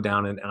going to go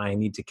down. And I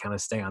need to kind of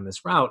stay on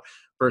this route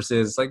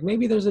versus like,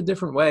 maybe there's a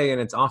different way.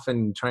 And it's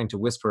often trying to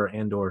whisper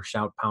and or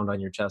shout, pound on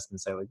your chest and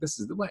say like, this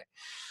is the way.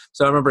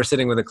 So I remember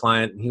sitting with a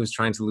client and he was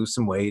trying to lose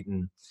some weight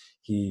and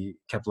he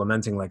kept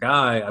lamenting like,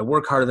 I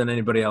work harder than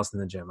anybody else in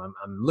the gym. I'm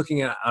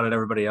looking out at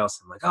everybody else.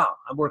 I'm like, I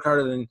work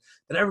harder than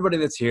everybody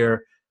that's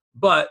here,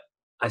 but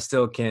I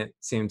still can't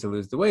seem to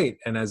lose the weight.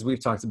 And as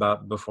we've talked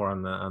about before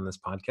on this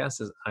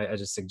podcast, I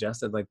just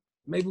suggested like,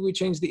 maybe we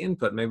change the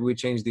input. Maybe we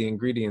change the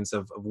ingredients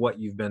of what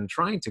you've been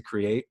trying to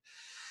create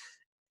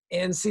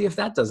and see if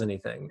that does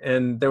anything.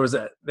 And there was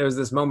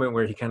this moment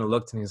where he kind of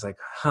looked and he was like,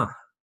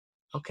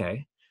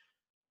 okay.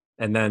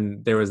 And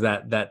then there was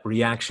that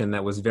reaction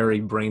that was very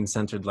brain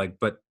centered, like,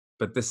 but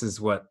this is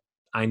what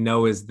I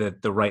know is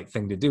that the right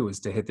thing to do is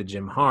to hit the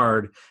gym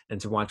hard and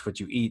to watch what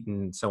you eat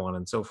and so on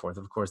and so forth.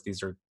 Of course,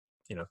 these are,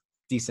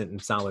 decent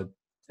and solid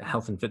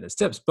health and fitness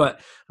tips, but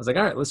I was like,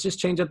 all right, let's just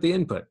change up the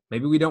input.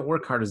 Maybe we don't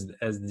work hard as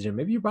the gym.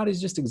 Maybe your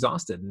body's just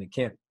exhausted and it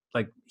can't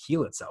like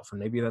heal itself. And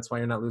maybe that's why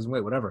you're not losing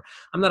weight, whatever.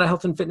 I'm not a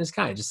health and fitness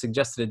guy. I just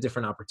suggested a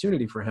different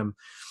opportunity for him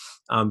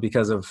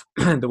because of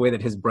the way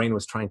that his brain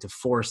was trying to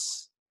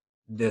force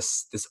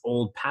this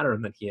old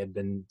pattern that he had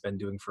been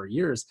doing for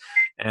years.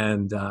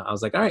 And I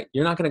was like, all right,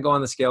 you're not going to go on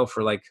the scale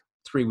for like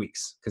 3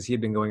 weeks, because he had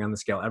been going on the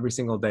scale every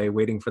single day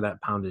waiting for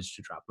that poundage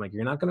to drop. I'm like,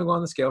 you're not going to go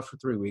on the scale for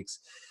 3 weeks.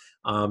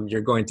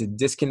 You're going to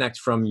disconnect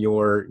from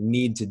your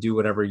need to do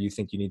whatever you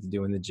think you need to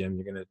do in the gym.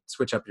 You're going to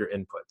switch up your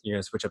input. You're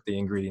going to switch up the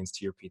ingredients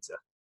to your pizza,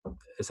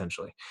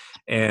 essentially.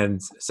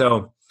 And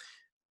so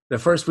the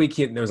first week,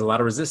 there was a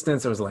lot of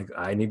resistance. I was like,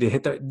 I need to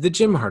hit the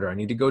gym harder. I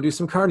need to go do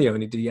some cardio. I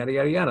need to yada,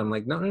 yada, yada. I'm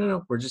like,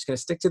 no. We're just going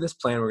to stick to this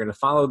plan. We're going to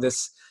follow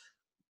this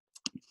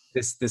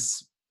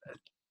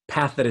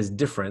path that is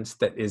different,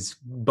 that is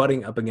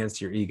butting up against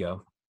your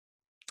ego.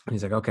 And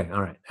he's like, okay,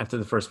 all right. After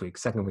the first week,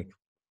 second week,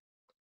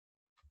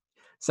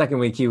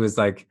 he was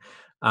like,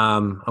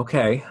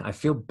 okay, I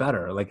feel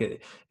better.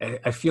 Like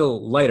I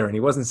feel lighter. And he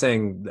wasn't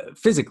saying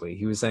physically,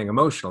 he was saying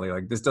emotionally,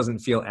 like this doesn't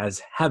feel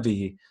as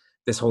heavy,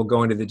 this whole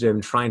going to the gym,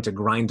 trying to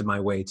grind my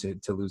way to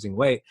losing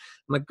weight.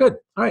 I'm like, good.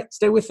 All right,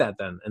 stay with that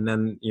then. And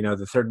then,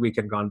 the third week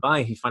had gone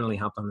by. He finally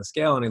hopped on the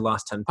scale and he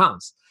lost 10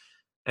 pounds.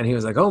 And he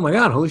was like, oh my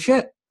God, holy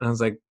shit. And I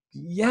was like,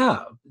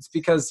 yeah, it's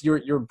because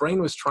your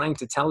brain was trying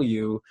to tell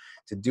you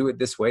to do it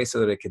this way so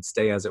that it could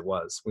stay as it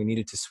was. We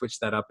needed to switch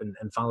that up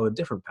and follow a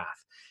different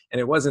path. And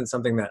it wasn't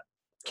something that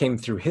came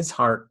through his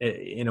heart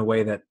in a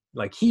way that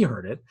like he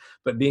heard it,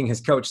 but being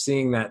his coach,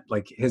 seeing that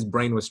like his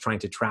brain was trying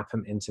to trap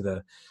him into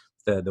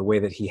the way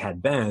that he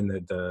had been,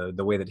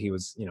 the way that he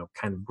was,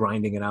 kind of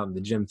grinding it out in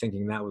the gym,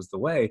 thinking that was the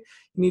way.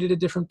 He needed a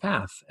different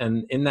path.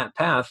 And in that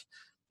path,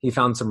 he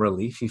found some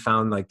relief. He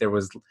found like there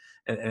was,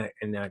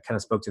 and I kind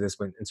of spoke to this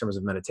in terms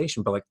of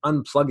meditation, but like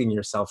unplugging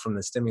yourself from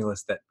the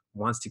stimulus that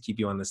wants to keep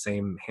you on the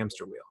same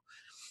hamster wheel,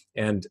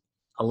 and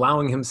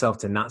allowing himself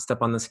to not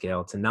step on the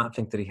scale, to not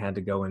think that he had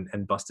to go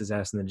and bust his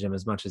ass in the gym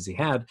as much as he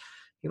had.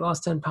 He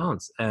lost 10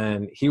 pounds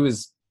and he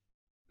was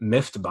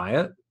miffed by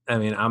it. I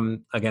mean,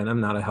 I'm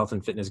not a health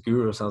and fitness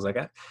guru. So I was like,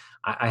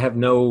 I have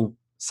no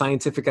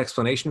scientific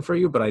explanation for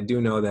you, but I do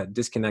know that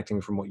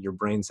disconnecting from what your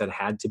brain said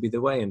had to be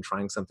the way and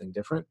trying something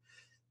different,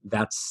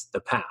 that's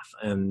the path.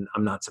 And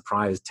I'm not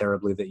surprised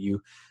terribly that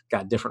you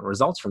got different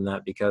results from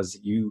that, because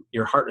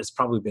your heart has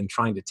probably been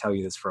trying to tell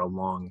you this for a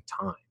long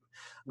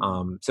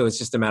time. So it's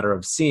just a matter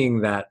of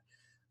seeing that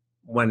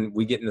when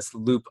we get in this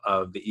loop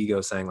of the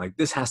ego saying like,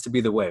 this has to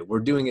be the way,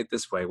 we're doing it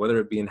this way, whether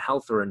it be in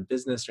health or in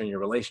business or in your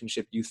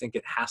relationship, you think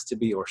it has to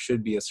be or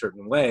should be a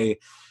certain way,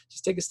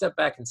 just take a step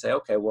back and say,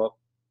 okay, well,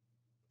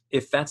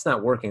 if that's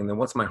not working, then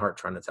what's my heart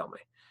trying to tell me?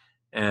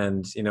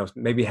 And,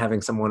 maybe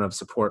having someone of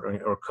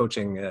support or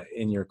coaching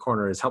in your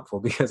corner is helpful,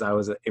 because I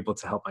was able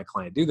to help my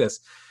client do this.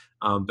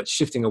 But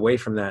shifting away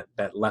from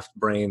that left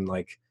brain,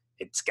 like,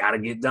 it's got to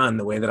get done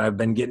the way that I've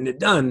been getting it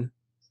done,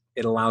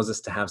 it allows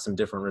us to have some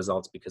different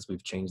results because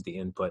we've changed the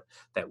input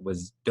that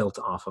was built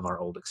off of our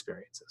old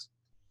experiences.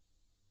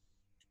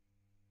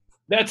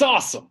 That's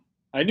awesome.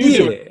 I knew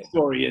there was a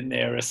story in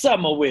there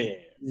somewhere.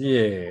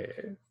 Yeah.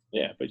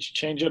 Yeah, but you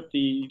change up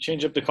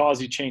the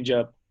cause, you change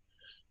up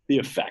the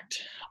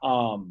effect.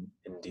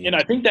 Indeed. And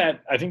I think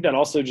that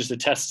also just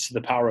attests to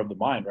the power of the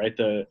mind, right?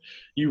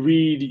 You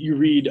read you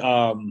read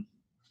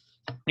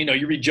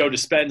Joe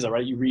Dispenza,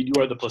 right? You read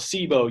You Are the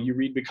Placebo, you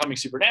read Becoming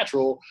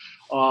Supernatural,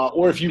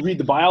 or if you read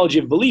The Biology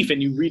of Belief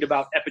and you read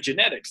about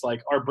epigenetics,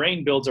 like our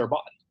brain builds our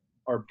body.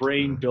 Our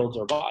brain builds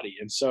our body.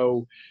 And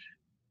so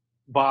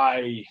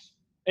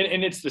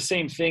and it's the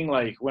same thing,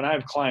 like when I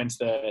have clients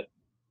that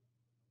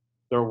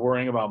they're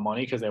worrying about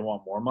money because they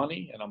want more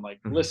money. And I'm like,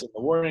 listen,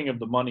 the worrying of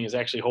the money is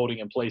actually holding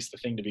in place the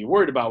thing to be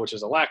worried about, which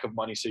is a lack of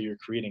money. So you're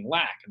creating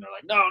lack. And they're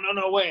like,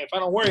 no way. If I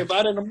don't worry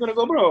about it, I'm going to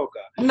go broke.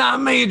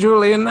 Not me,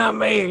 Julian, not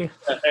me.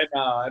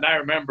 And I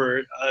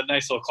remember a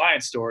nice little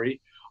client story.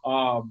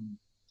 I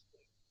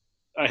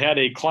had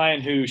a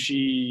client who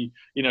she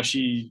was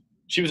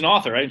an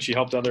author, right? And she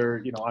helped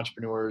other,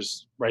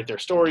 entrepreneurs write their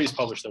stories,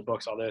 publish their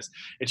books, all this.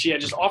 And she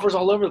had just offers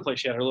all over the place.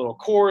 She had her little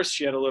course.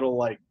 She had a little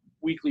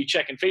weekly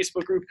check-in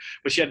Facebook group,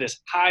 but she had this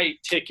high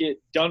ticket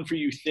done for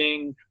you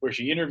thing where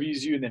she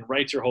interviews you and then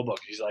writes your whole book.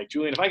 She's like,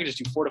 Julian, if I could just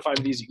do 4 to 5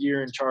 of these a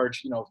year and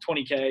charge,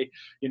 $20K,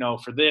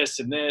 for this,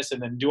 and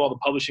then do all the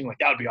publishing, like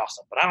that would be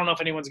awesome. But I don't know if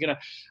anyone's going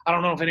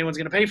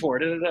to pay for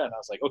it. And I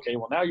was like, okay,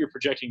 well now you're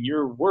projecting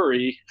your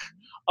worry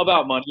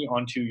about money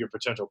onto your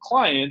potential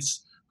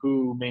clients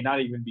who may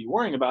not even be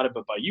worrying about it.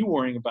 But by you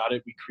worrying about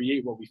it, we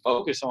create what we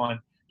focus on.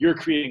 You're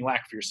creating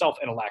lack for yourself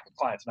and a lack of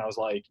clients. And I was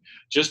like,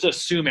 just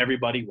assume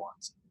everybody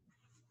wants it.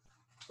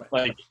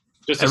 Like,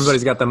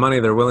 everybody's got the money,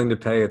 they're willing to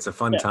pay. It's a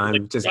fun time.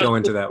 Like, just go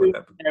into that with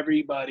them.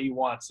 Everybody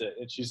wants it.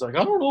 And she's like,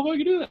 I don't know if I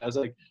can do that. I was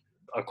like,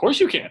 of course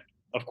you can.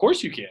 Of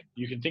course you can.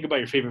 You can think about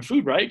your favorite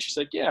food, right? She's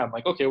like, yeah. I'm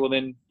like, okay, well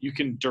then you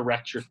can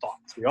direct your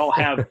thoughts. We all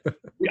have,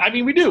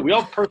 we do. We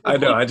all perfectly. I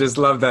know. I just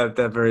love that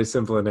very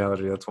simple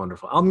analogy. That's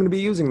wonderful. I'm going to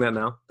be using that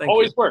now.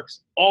 Always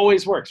works.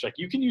 Like,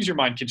 you can use your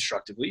mind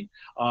constructively.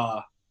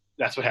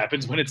 That's what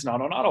happens when it's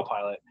not on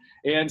autopilot.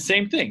 And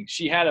same thing.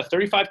 She had a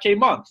 35K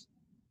month.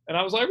 And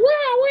I was like,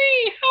 wow,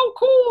 how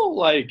cool.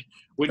 Like,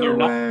 when you're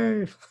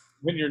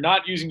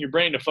not using your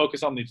brain to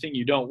focus on the thing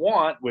you don't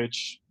want,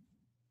 which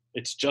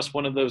it's just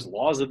one of those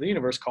laws of the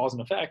universe, cause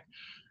and effect,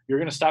 you're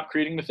going to stop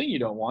creating the thing you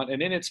don't want.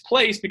 And in its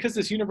place, because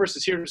this universe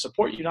is here to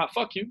support you, not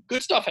fuck you,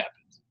 good stuff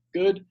happens.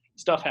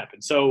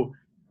 So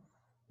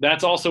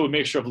that's also a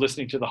mixture of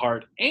listening to the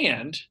heart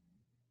and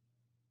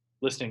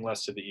listening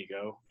less to the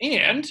ego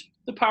and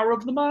the power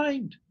of the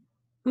mind.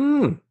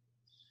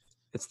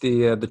 It's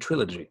the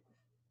trilogy.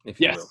 If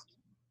you will.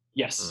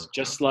 Yes,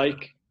 just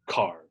like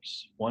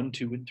Cars 1,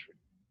 2, and 3.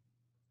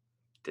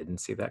 Didn't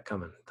see that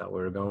coming. Thought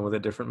we were going with a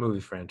different movie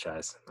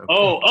franchise. Okay.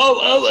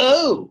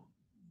 Oh!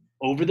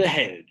 Over the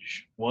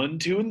Hedge 1,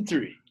 2, and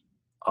 3.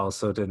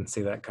 Also didn't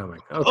see that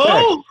coming. Okay.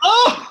 Oh!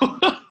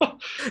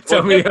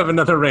 Tell me you have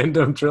another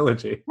random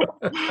trilogy.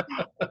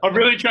 I'm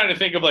really trying to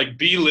think of like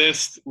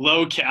B-list,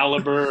 low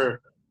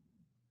caliber,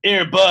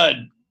 Air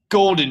Bud,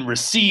 golden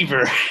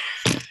receiver.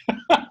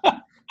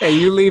 Hey,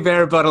 you leave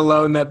Air Bud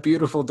alone, that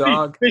beautiful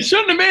dog. They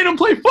shouldn't have made him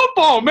play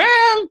football, man.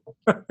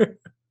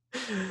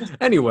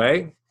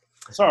 Anyway.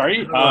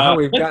 Sorry. How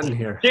we've gotten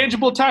here.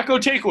 Tangible taco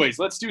takeaways.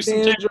 Let's do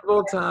some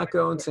tangible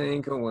taco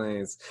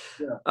takeaways.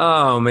 Yeah.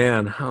 Oh,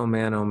 man.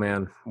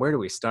 Where do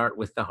we start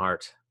with the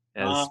heart?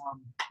 As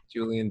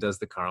Julian does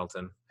the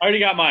Carlton. I already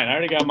got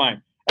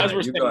mine. As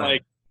we're saying,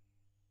 like,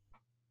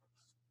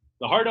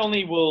 the heart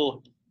only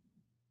will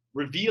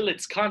reveal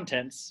its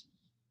contents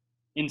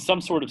in some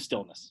sort of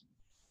stillness.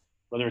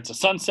 Whether it's a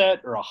sunset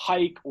or a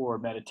hike or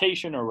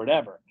meditation or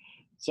whatever.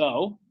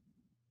 So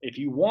if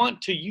you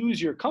want to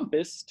use your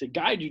compass to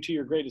guide you to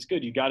your greatest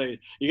good, you gotta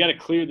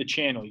clear the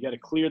channel. You gotta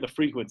clear the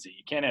frequency.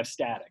 You can't have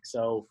static.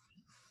 So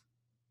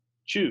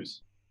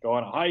choose. Go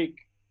on a hike.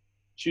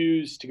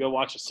 Choose to go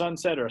watch a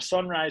sunset or a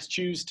sunrise.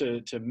 Choose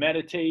to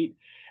meditate.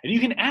 And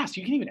you can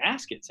even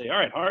ask it. Say, all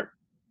right, heart,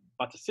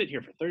 about to sit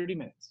here for 30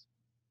 minutes.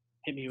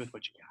 Hit me with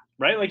what you got.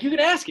 Right? Like, you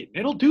can ask it.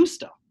 It'll do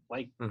stuff.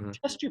 Like,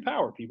 test your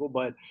power, people,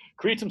 but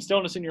create some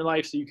stillness in your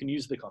life so you can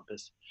use the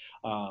compass.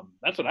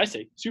 That's what I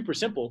say. Super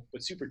simple,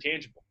 but super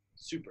tangible.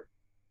 Super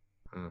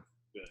good.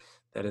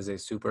 That is a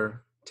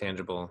super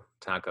tangible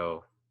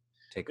taco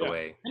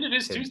takeaway. Yeah. And it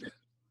is Tuesday.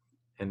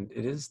 And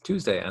it is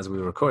Tuesday as we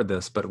record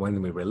this, but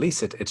when we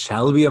release it, it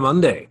shall be a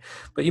Monday.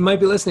 But you might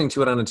be listening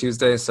to it on a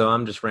Tuesday, so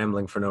I'm just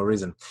rambling for no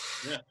reason.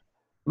 Yeah.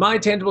 My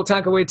tangible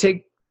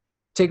takeaway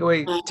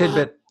takeaway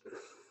tidbit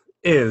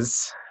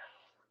is,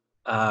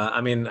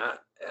 I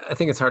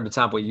think it's hard to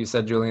top what you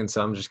said, Julian,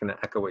 so I'm just going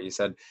to echo what you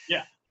said.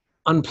 Yeah.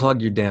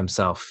 Unplug your damn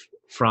self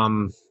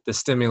from the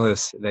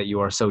stimulus that you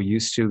are so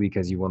used to,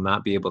 because you will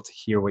not be able to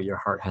hear what your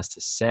heart has to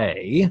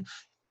say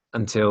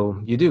until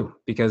you do.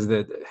 Because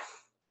the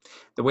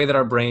way that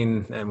our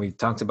brain, and we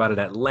talked about it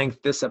at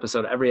length this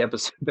episode, every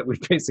episode that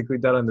we've basically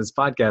done on this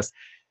podcast,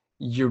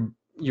 your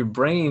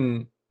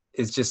brain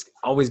is just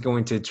always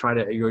going to try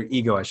to, your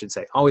ego, I should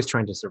say, always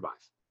trying to survive.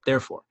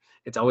 Therefore,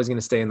 it's always going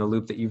to stay in the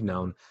loop that you've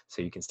known,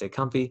 so you can stay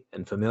comfy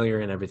and familiar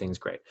and everything's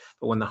great.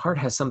 But when the heart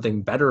has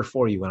something better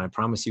for you, and I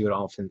promise you it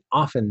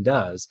often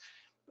does,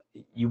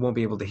 you won't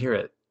be able to hear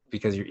it,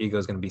 because your ego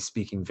is going to be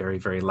speaking very,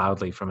 very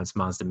loudly from its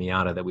Mazda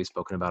Miata that we've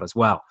spoken about as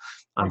well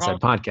on said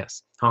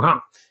podcast. Hong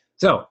Kong.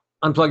 So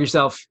unplug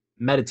yourself,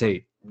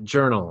 meditate,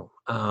 journal,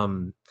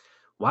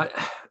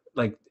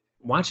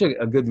 watch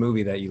a good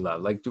movie that you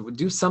love. Like,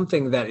 do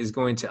something that is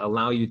going to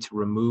allow you to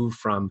remove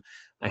from,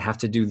 I have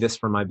to do this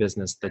for my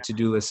business. The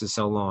to-do list is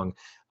so long.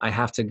 I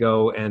have to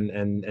go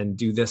and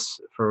do this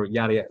for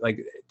yada yada. Like,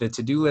 the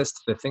to-do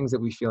list, the things that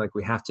we feel like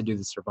we have to do,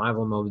 the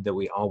survival mode that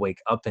we all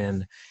wake up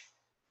in.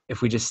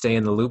 If we just stay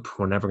in the loop,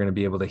 we're never going to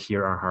be able to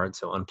hear our heart.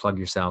 So unplug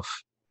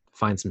yourself,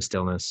 find some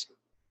stillness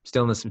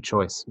of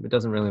choice. It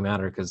doesn't really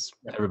matter, because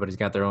everybody's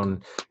got their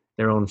own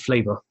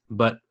flavor,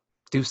 but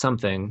do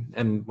something.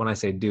 And when I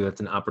say do,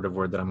 that's an operative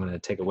word that I'm going to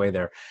take away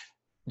there.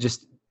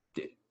 Just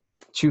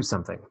choose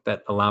something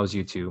that allows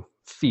you to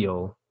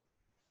feel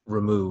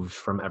removed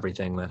from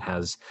everything that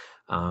has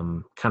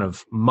kind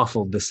of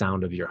muffled the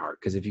sound of your heart.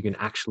 Because if you can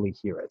actually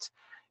hear it,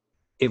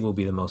 it will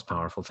be the most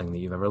powerful thing that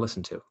you've ever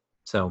listened to.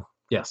 So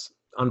yes,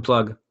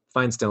 unplug,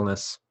 find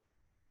stillness,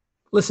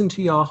 listen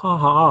to your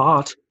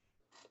heart.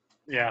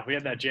 Yeah, we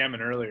had that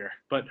jamming earlier,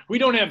 but we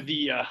don't have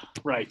the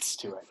rights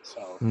to it,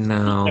 so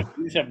no,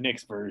 we just have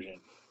Nick's version.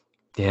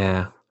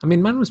 Yeah, I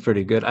mean, mine was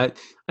pretty good. I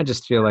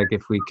just feel like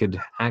if we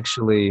could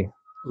actually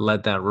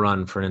let that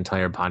run for an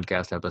entire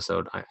podcast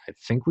episode, I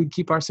think we'd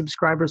keep our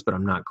subscribers, but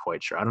I'm not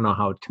quite sure. I don't know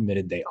how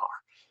committed they are.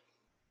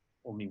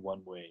 Only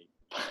one way.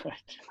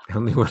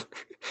 Only one.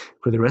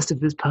 For the rest of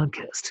this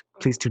podcast,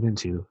 please tune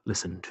into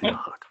Listen to Your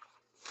Heart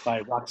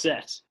by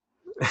Roxette.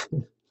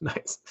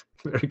 Nice.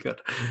 Very good.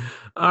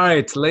 All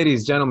right,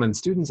 ladies, gentlemen,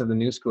 students of the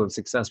New School of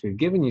Success, we've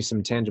given you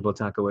some tangible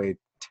takeaway.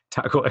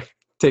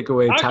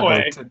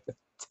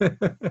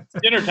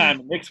 Dinner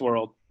time in Nick's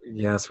world.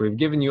 Yes, we've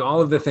given you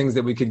all of the things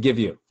that we could give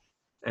you.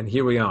 And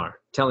here we are,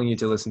 telling you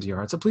to listen to your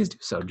heart. So please do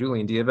so.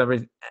 Julian, do you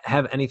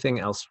have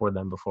anything else for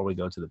them before we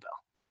go to the bell?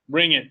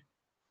 Ring it.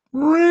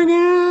 Ring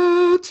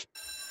it!